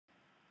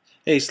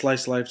Hey,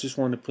 Slice Life, just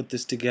wanted to put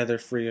this together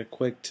for you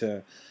quick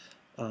to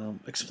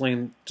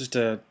explain just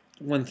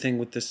one thing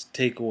with this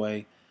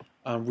takeaway.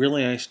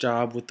 Really nice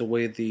job with the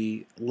way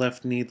the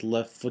left knee, the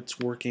left foot's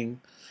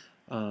working.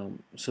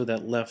 So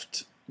that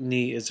left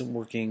knee isn't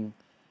working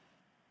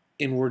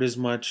inward as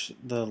much.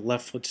 The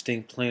left foot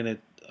staying planted.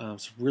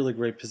 It's a really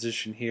great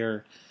position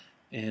here,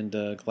 and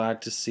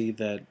glad to see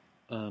that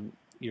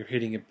you're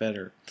hitting it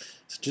better.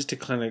 So just to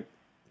kind of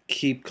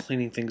keep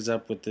cleaning things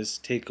up with this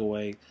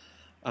takeaway.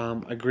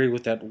 I agree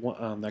with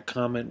that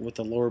comment with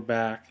the lower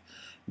back,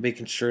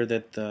 making sure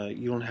that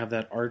you don't have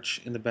that arch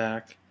in the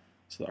back.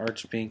 So the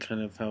arch being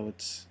kind of how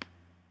it's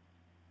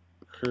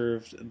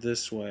curved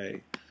this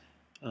way.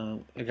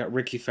 I got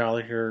Rickie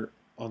Fowler here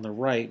on the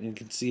right, and you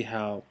can see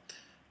how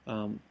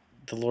um,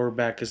 the lower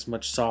back is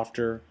much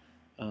softer.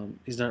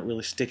 He's not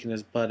really sticking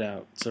his butt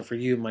out. So for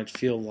you, it might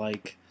feel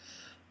like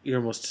you're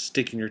almost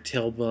sticking your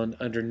tailbone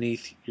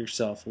underneath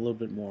yourself a little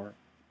bit more.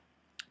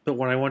 But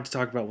what I want to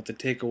talk about with the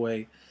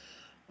takeaway,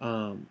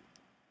 um,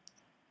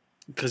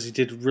 because he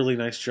did a really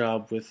nice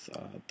job with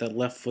that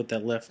left foot,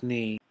 that left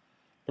knee.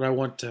 But I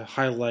want to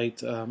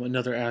highlight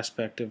another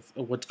aspect of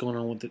what's going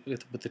on with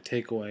the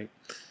takeaway.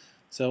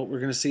 So we're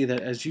going to see that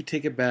as you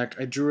take it back,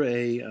 I drew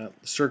a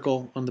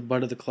circle on the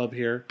butt of the club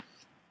here.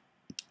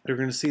 You're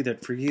going to see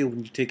that for you,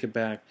 when you take it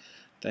back,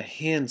 the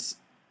hands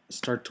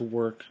start to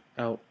work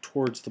out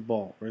towards the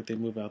ball, right? They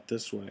move out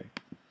this way.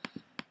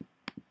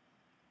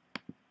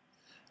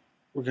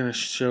 We're going to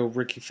show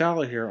Rickie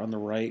Fowler here on the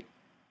right,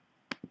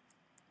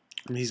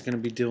 and he's going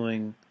to be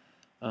doing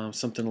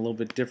something a little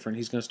bit different.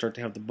 He's going to start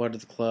to have the butt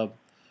of the club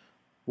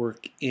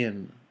work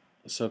in,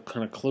 so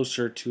kind of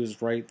closer to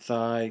his right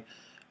thigh,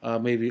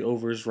 maybe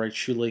over his right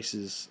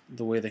shoelaces,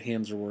 the way the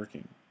hands are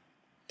working.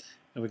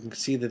 And we can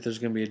see that there's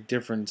going to be a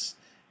difference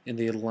in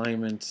the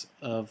alignment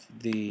of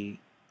the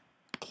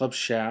club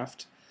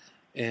shaft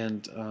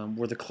and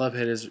where the club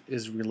head is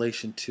in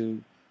relation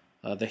to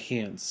the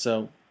hands.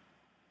 So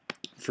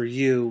for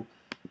you,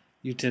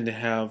 you tend to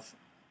have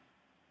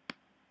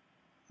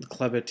the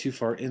club head too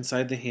far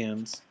inside the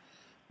hands,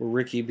 where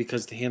Rickie,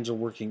 because the hands are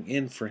working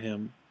in for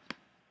him,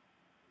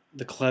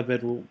 the club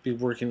head will be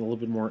working a little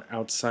bit more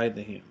outside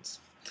the hands.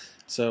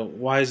 So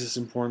why is this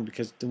important?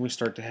 Because then we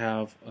start to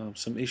have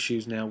some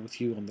issues now with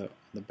you on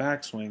the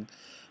backswing,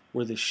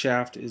 where the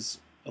shaft is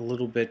a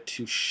little bit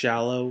too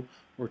shallow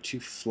or too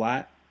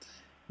flat,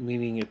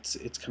 meaning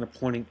it's kind of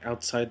pointing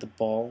outside the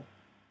ball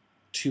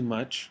too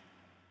much.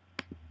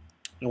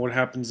 And what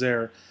happens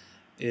there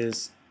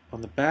is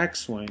on the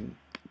backswing,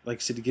 like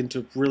I said, you get into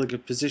a really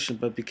good position,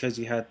 but because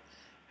you had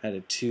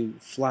it too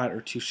flat or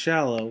too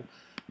shallow,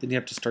 then you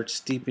have to start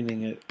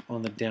steepening it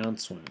on the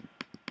downswing.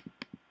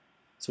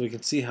 So we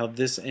can see how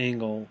this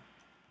angle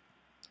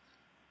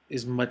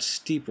is much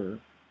steeper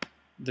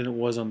than it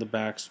was on the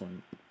backswing.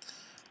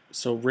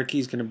 So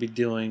Rickie's going to be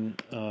doing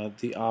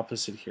the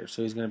opposite here.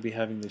 So he's going to be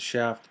having the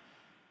shaft,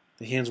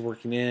 the hands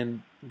working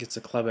in, gets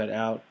the club head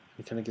out,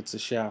 and kind of gets the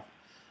shaft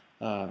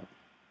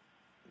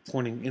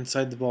pointing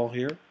inside the ball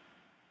here.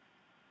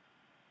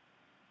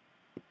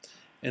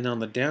 And on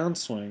the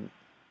downswing,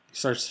 he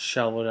starts to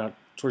shallow it out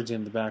towards the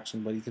end of the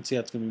backswing, but you can see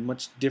how it's going to be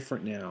much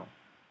different now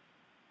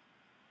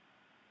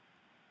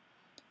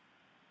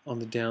on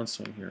the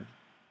downswing here.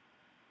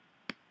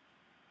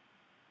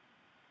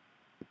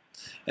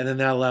 And then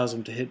that allows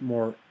him to hit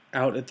more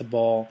out at the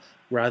ball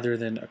rather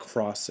than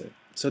across it.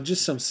 So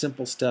just some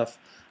simple stuff,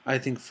 I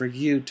think, for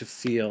you to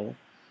feel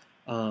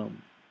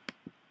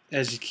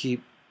as you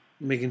keep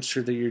making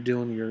sure that you're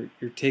doing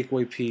your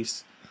takeaway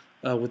piece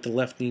with the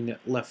left knee,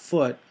 left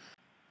foot.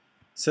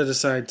 Set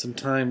aside some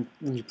time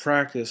when you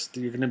practice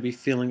that you're going to be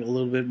feeling a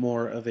little bit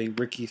more of a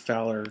Rickie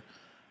Fowler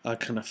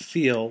kind of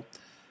feel.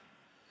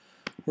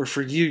 Where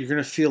for you, you're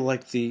going to feel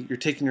like you're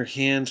taking your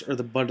hands or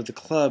the butt of the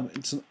club.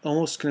 It's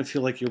almost going to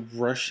feel like you're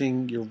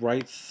brushing your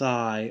right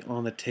thigh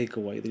on the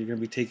takeaway. That you're going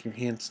to be taking your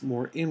hands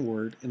more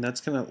inward, and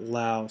that's going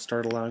to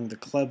start allowing the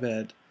club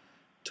head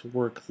to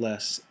work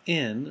less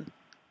in.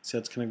 So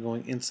it's kind of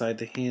going inside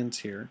the hands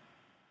here,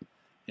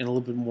 and a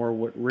little bit more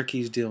what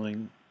Rickie's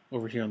doing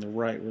over here on the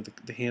right, where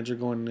the hands are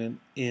going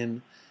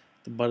in,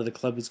 the butt of the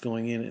club is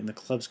going in, and the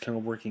club's kind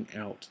of working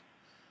out.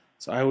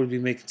 So I would be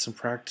making some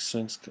practice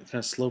swings, kind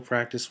of slow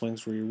practice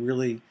swings, where you're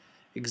really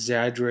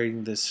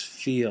exaggerating this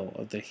feel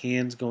of the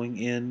hands going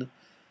in,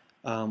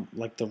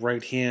 like the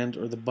right hand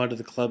or the butt of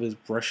the club is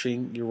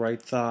brushing your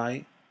right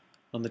thigh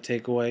on the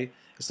takeaway.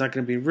 It's not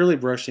going to be really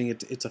brushing,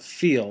 it's a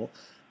feel,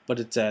 but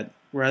it's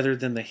rather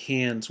than the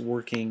hands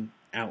working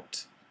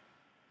out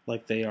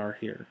like they are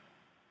here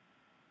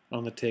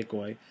on the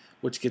takeaway,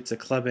 which gets the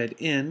club head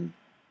in.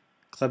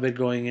 Club head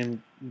going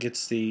in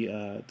gets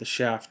the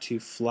shaft too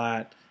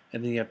flat,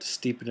 and then you have to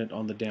steepen it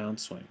on the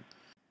downswing.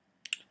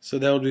 So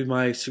that would be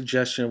my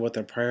suggestion of what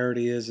the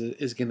priority is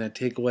getting that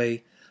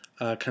takeaway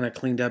kind of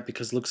cleaned up,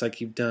 because it looks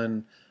like you've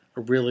done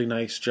a really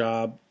nice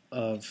job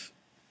of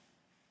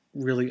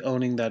really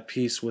owning that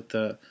piece with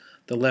the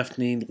left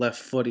knee, left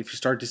foot. If you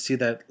start to see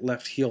that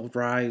left heel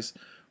rise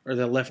or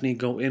that left knee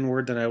go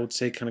inward, then I would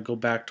say kind of go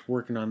back to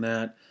working on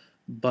that.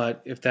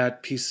 But if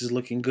that piece is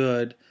looking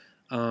good,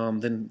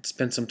 then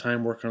spend some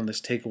time working on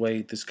this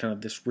takeaway,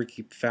 this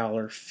Rickie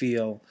Fowler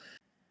feel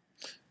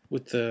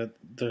with the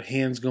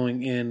hands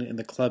going in and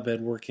the club head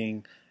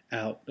working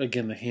out.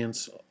 Again, the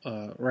hands,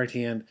 right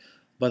hand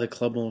by the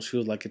club almost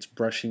feels like it's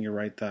brushing your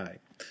right thigh.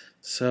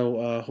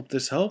 So hope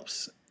this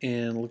helps,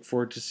 and look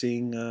forward to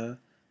seeing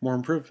more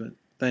improvement.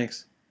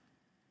 Thanks.